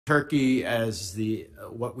Turkey as the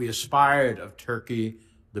what we aspired of Turkey,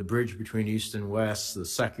 the bridge between East and West, the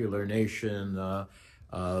secular nation, the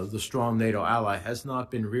strong NATO ally, has not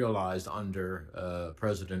been realized under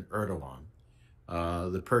President Erdogan.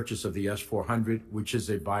 The purchase of the S-400, which is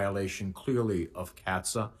a violation clearly of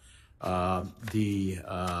CATSA, the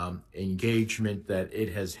engagement that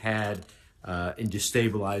it has had in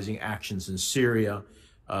destabilizing actions in Syria,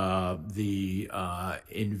 the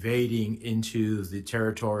invading into the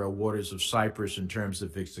territorial waters of Cyprus in terms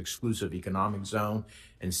of its exclusive economic zone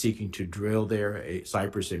and seeking to drill there,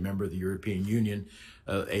 Cyprus, a member of the European Union,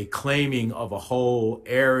 a claiming of a whole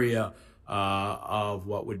area of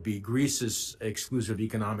what would be Greece's exclusive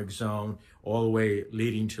economic zone, all the way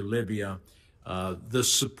leading to Libya. The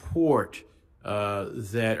support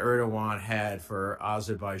that Erdogan had for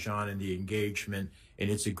Azerbaijan and the engagement in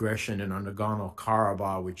its aggression in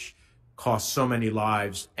Nagorno-Karabakh, which cost so many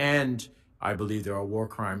lives, and I believe there are war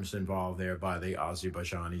crimes involved there by the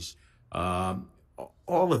Azerbaijanis.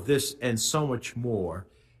 All of this and so much more.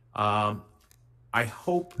 I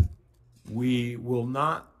hope we will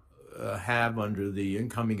not have under the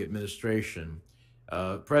incoming administration.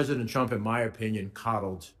 President Trump, in my opinion,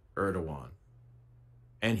 coddled Erdogan.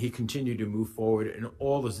 And he continued to move forward in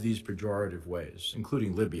all of these pejorative ways,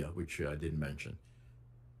 including Libya, which I didn't mention.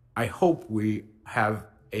 I hope we have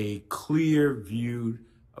a clear viewed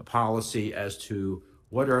policy as to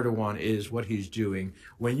what Erdogan is, what he's doing.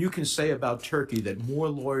 When you can say about Turkey that more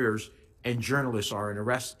lawyers and journalists are in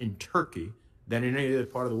arrest in Turkey than in any other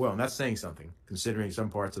part of the world, and that's saying something, considering some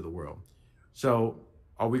parts of the world. So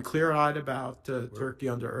are we clear-eyed about Turkey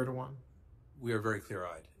under Erdogan? We are very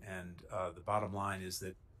clear-eyed. And the bottom line is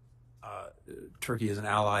that Turkey is an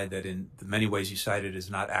ally that in the many ways you cited is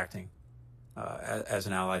not acting as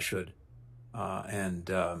an ally should.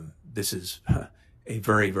 This is a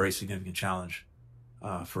very, very significant challenge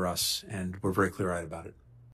for us, and we're very clear-eyed about it.